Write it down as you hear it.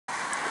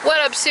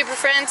up, Super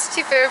Friends? It's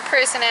your favorite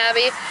person,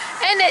 Abby.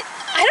 And I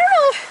don't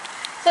know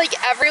if, like,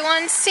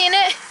 everyone's seen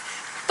it,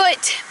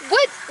 but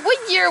what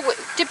year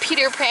did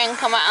Peter Pan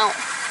come out?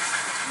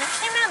 It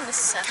came out in the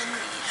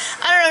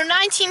 70s. I don't know,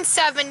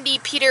 1970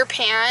 Peter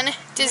Pan,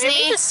 Disney.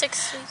 Maybe the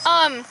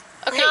 60s.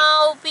 Okay.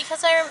 No,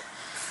 because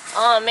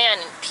oh man,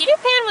 Peter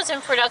Pan was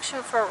in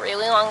production for a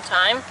really long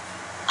time.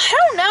 I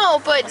don't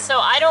know, but... So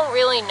I don't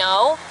really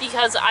know,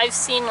 because I've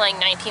seen like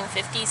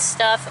 1950s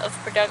stuff of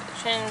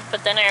production,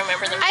 but then I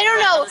remember them. I don't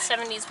know.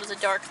 The 70s was a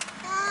dark,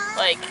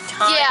 like,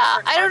 time.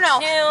 Yeah, for I don't know.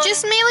 cartoon.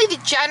 Just mainly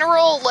the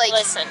general, like...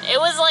 Listen, it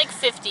was like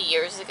 50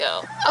 years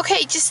ago.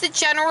 Okay, just the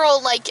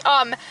general, like,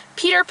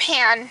 Peter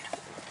Pan,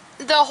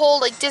 the whole,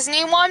 like,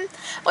 Disney one.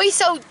 Okay,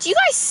 so do you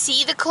guys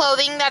see the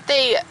clothing that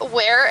they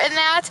wear in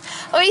that?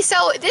 Okay,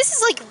 so this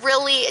is, like,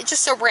 really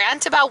just a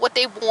rant about what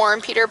they wore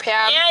in Peter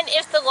Pan. And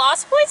if the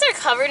Lost Boys are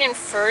covered in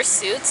fur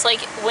suits, like,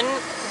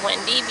 wouldn't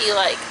Wendy be,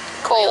 like,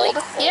 Cold. really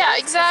cold? Yeah,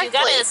 exactly. You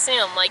gotta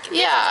assume, like,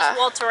 they Yeah. could just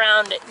waltz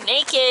around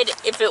naked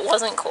if it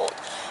wasn't cold.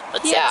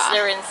 But since Yeah.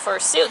 they're in fur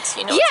suits,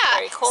 you know Yeah. it's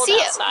very cold See,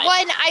 outside.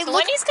 when I so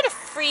look... Wendy's gonna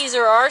freeze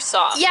her arse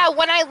off. Yeah,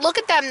 when I look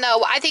at them,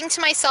 though, I think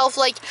to myself,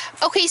 like,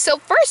 okay, so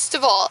first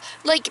of all,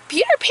 like,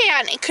 Peter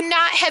Pan, it could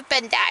not have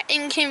been that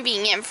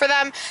inconvenient for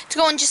them to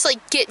go and just,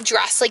 like, get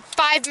dressed. Like,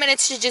 5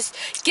 minutes to just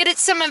get it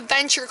some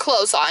adventure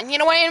clothes on. You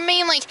know what I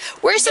mean? Like,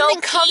 wear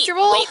something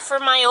comfortable. Wait for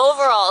my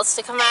overalls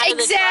to come out of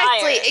the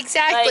dryer.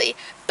 Exactly. Like,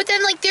 but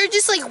then, like, they're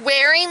just, like,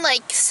 wearing,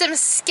 like, some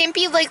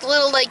skimpy, like,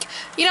 little, like,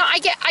 you know, I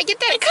get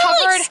that it's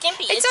covered. Not like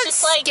skimpy. It's not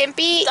just, like,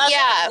 skimpy. Doesn't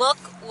Yeah. look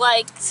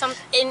like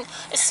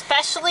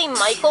especially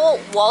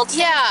Michael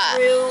waltzing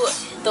through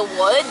the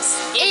woods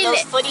in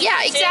those footy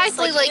yeah, pictures,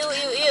 exactly. Like,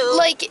 ew.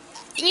 like,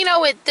 you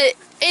know, and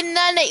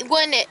then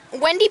when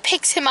Wendy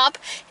picks him up,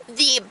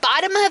 the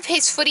bottom of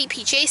his footy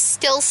PJs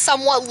still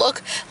somewhat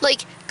look,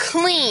 like,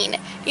 clean.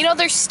 You know,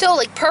 they're still,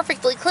 like,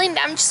 perfectly clean.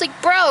 I'm just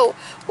like, bro,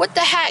 what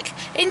the heck?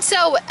 And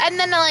so, and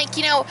then, like,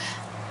 you know,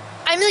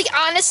 I'm like,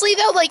 honestly,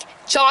 though, like,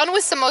 John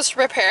was the most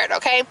prepared,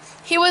 okay?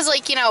 He was,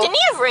 like, you know... Didn't he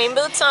have rain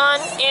boots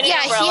on and yeah,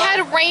 an umbrella? he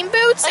had rain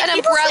boots, like, an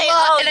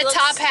umbrella, and a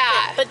top stupid.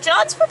 hat. But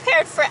John's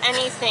prepared for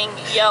anything,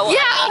 yo.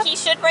 Yeah. I mean, he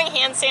should bring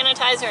hand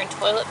sanitizer and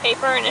toilet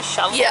paper and a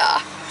shovel.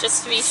 Yeah.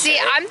 Just to be See,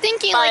 sure. I'm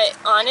thinking, but like...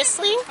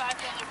 honestly...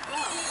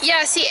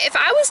 Yeah, see, if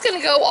I was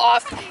gonna go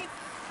off...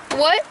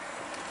 What?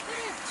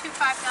 $2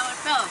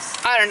 $5 bills.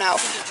 I don't know.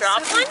 Did you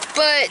drop one?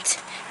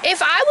 But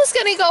if I was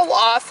gonna go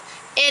off,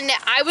 and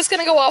I was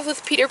gonna go off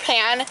with Peter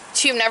Pan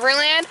to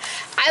Neverland,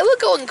 I would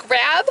go and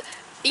grab,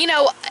 you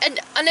know,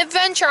 an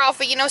adventure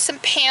outfit, you know, some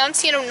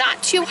pants, you know,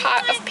 not too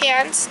hot of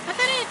pants.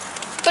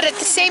 But at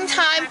the same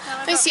time,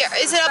 let me see,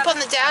 is it up on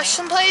the dash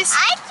someplace?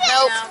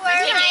 Nope.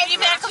 They gave you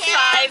back a 5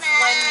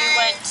 when you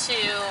went to...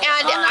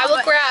 And I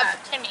will grab,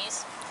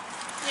 Timmy's.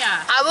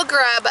 Yeah. I will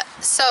grab,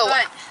 so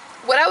But,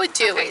 what I would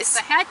do okay, is so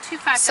I had $2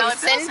 $5 some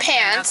bills thin in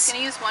here. I was pants. going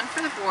to use one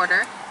for the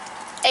border.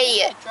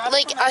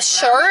 like a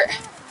shirt.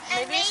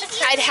 Maybe you should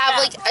I'd have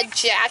like a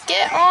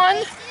jacket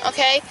on,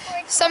 okay?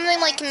 Something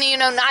like, you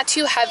know, not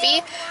too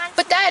heavy.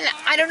 But then,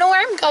 I don't know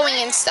where I'm going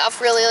and stuff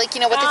really, like,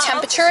 you know, what the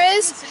temperature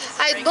is.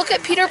 I'd look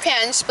at Peter Pan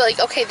and just be like,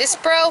 okay, this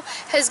bro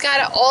has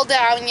got it all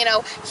down, you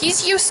know.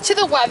 He's used to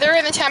the weather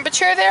and the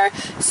temperature there.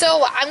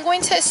 So I'm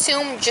going to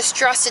assume just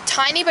dress a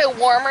tiny bit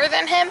warmer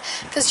than him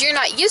because you're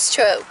not used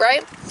to it,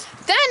 right?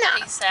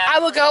 Then I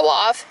would go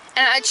off.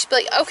 And I'd just be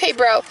like, okay,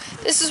 bro,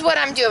 this is what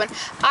I'm doing.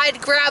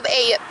 I'd grab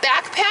a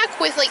backpack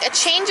with, like, a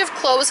change of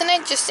clothes in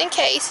it, just in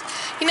case.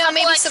 You know,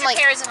 maybe some, like,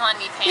 pairs of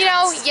Lundy pants. you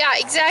know, yeah,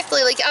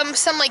 exactly. Like,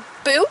 some, like,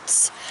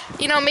 boots.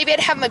 You know, maybe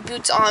I'd have my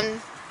boots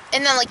on.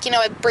 And then, like, you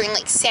know, I'd bring,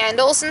 like,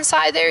 sandals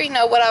inside there, you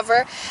know,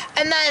 whatever.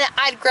 And then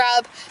I'd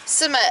grab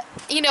some,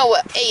 you know,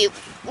 a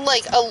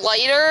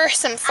lighter,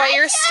 some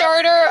fire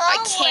starter,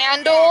 a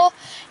candle,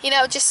 you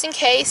know, just in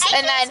case.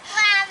 And then,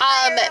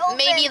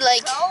 maybe,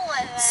 like,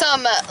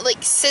 some,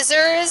 like,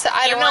 scissors.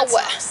 I don't know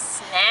what.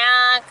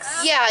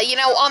 Snacks. Yeah, you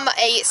know,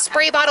 a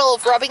spray bottle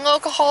of rubbing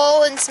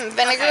alcohol and some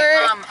vinegar.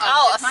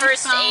 A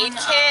first aid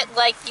kit.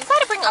 Like, you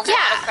gotta bring a lot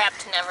of crap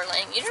to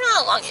Neverland. You don't know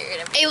how long you're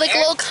gonna be a, like, there.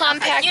 little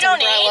compact If you don't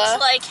umbrella. age,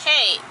 like,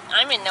 hey,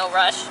 I'm in no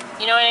rush.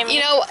 You know what I mean?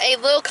 You know, a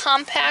little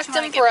compact Do you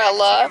wanna get back to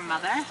umbrella. your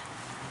mother?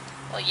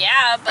 Well,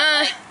 yeah, but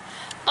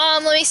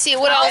like, Let me see,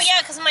 what oh else? yeah,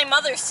 because my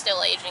mother's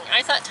still aging.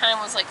 I thought time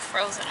was like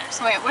frozen or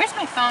something. Wait, where's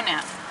my phone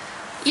at?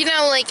 You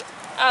know, like,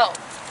 Oh,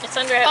 it's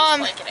under a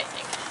blanket, I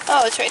think.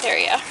 oh, it's right there,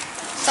 yeah.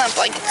 It's not a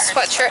blanket, it's a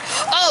sweatshirt.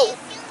 Oh,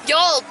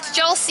 did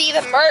y'all see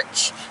the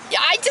merch?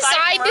 Yeah, I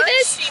designed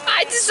this.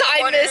 I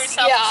designed this,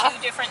 yeah.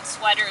 2 different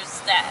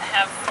sweaters that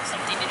have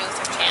something to do with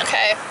her channel.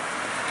 Okay.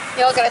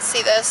 Y'all gotta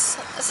see this.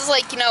 This is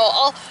like, you know,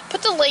 I'll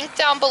put the link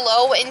down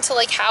below into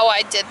like how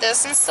I did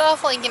this and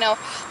stuff. Like, you know,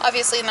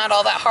 obviously not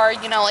all that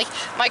hard, you know, like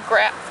my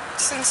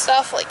graphs and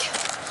stuff. Like,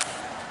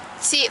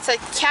 see, it's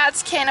like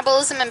cats,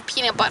 cannibalism, and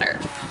peanut butter.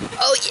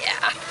 Oh,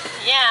 yeah.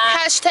 Yeah.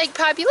 Hashtag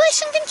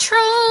population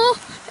control.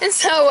 And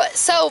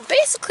so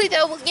basically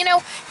though, you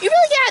know, you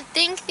really gotta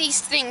think these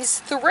things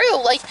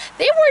through. Like,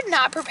 they were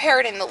not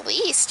prepared in the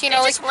least, you know.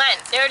 They like, just went.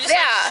 They were just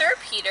Yeah. like, sure,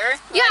 Peter.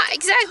 yeah, Like,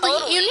 exactly.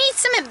 totally. You need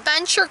some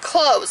adventure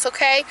clothes,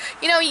 okay?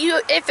 You know,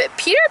 if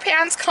Peter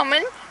Pan's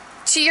coming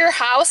to your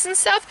house and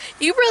stuff,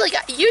 you really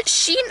got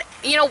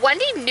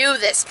Wendy knew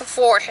this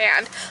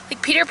beforehand.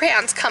 Like, Peter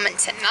Pan's coming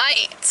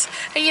tonight,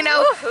 and you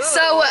know, Woohoo.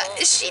 so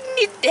she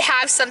needed to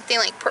have something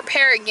like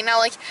prepared. You know,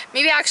 like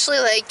maybe actually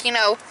like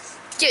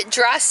get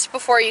dressed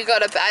before you go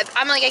to bed.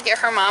 I'm like, I get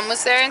her mom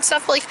was there and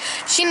stuff. Like,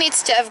 she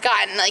needs to have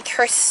gotten like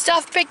her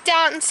stuff picked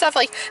out and stuff.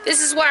 Like, this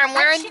is what I'm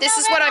wearing. This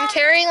is what I'm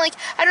carrying. Like,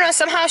 I don't know.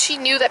 Somehow she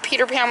knew that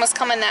Peter Pan was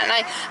coming that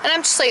night, and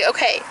I'm just like,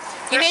 okay,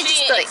 you Or need to she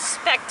just be like,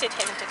 expected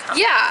him to come.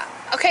 yeah,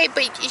 okay,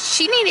 but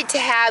she needed to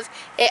have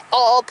it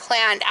all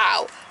planned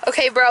out.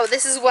 Okay, bro,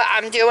 this is what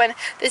I'm doing.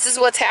 This is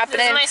what's This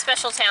happening. is my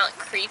special talent.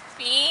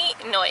 Creepy.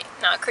 No, wait,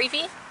 not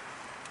creepy.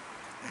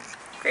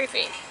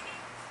 Creepy.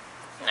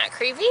 Not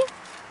creepy.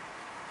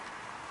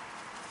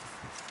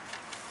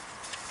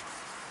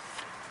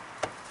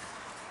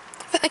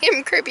 I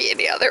am creepy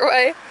any other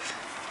way.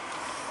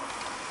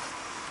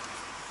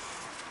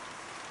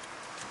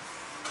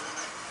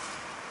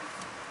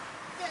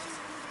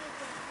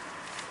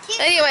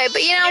 Anyway,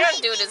 but you know, You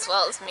don't do it as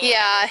well as me.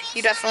 yeah,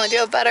 you definitely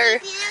do it better.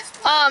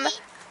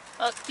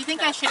 Do you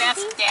think I should ask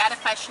Dad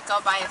if I should go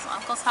by his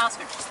uncle's house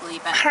or just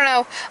leave I it? don't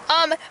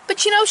know.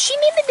 But you know, she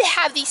needed to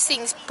have these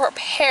things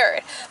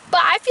prepared.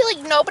 But I feel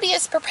like nobody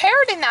is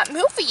prepared in that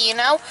movie, you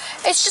know?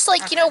 It's just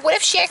like, you know, what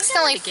if she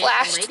accidentally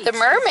flashed the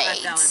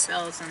mermaids?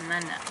 Bills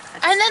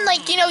And then,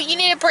 like, you know, you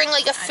need to bring,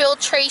 like, a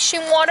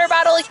filtration water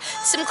bottle, like,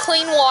 some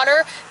clean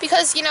water.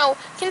 Because, you know,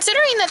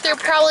 considering that they're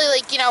probably,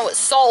 like, you know,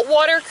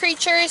 saltwater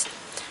creatures,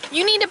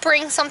 you need to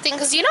bring something,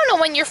 because you don't know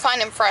when you're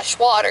finding fresh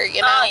water,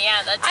 you know? Oh,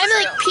 yeah, that's I'm true.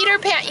 like, Peter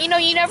Pan, you know,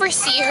 you never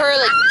see her,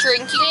 like,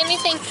 drinking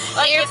anything.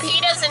 Like, Near if he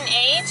doesn't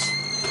age...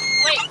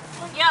 Wait,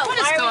 yeah, What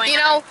is why are we... going You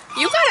know,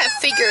 you gotta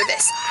figure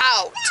this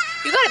out.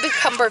 You gotta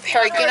become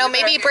prepared, you know,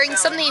 maybe bring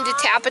something to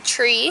tap a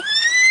tree,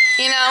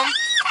 you know?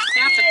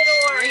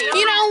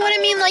 You know what I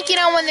mean? Like, you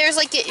know, when there's,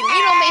 like, you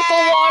know, maple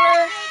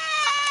water.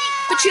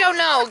 But you don't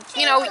know,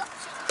 you know,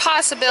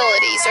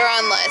 possibilities or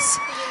unless.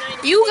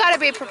 You gotta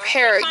be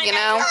prepared, you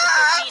know?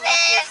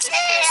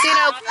 So, you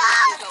know,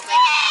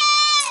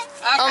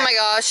 oh my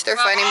gosh, they're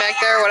fighting back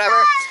there,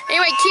 whatever.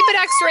 Anyway, keep it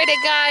X-rated,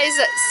 guys.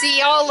 See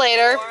y'all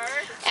later.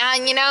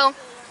 And, you know,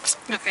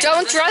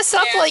 don't dress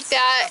up like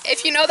that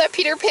if you know that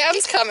Peter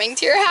Pan's coming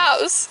to your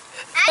house.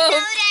 Bye.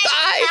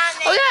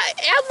 Oh, yeah,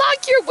 and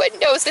lock your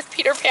windows if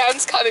Peter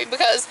Pan's coming,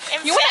 because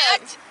In you want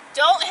fact,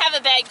 don't have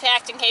a bag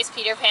packed in case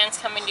Peter Pan's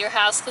coming to your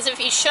house, because if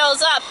he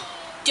shows up,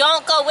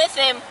 don't go with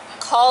him.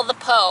 Call the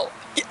Poe.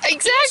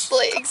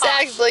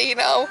 Exactly, you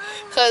know,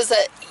 because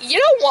you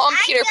don't want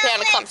Peter Pan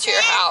to come to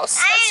your house.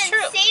 That's true.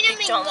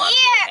 You don't want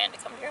Peter Pan to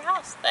come to your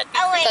house. That'd be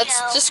creepy.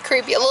 That's just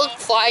creepy. A little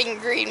flying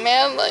green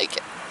man, like,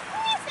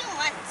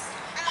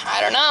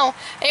 I don't know.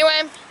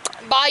 Anyway,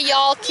 bye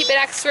y'all. Keep it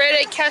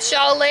X-rated. Catch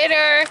y'all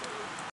later.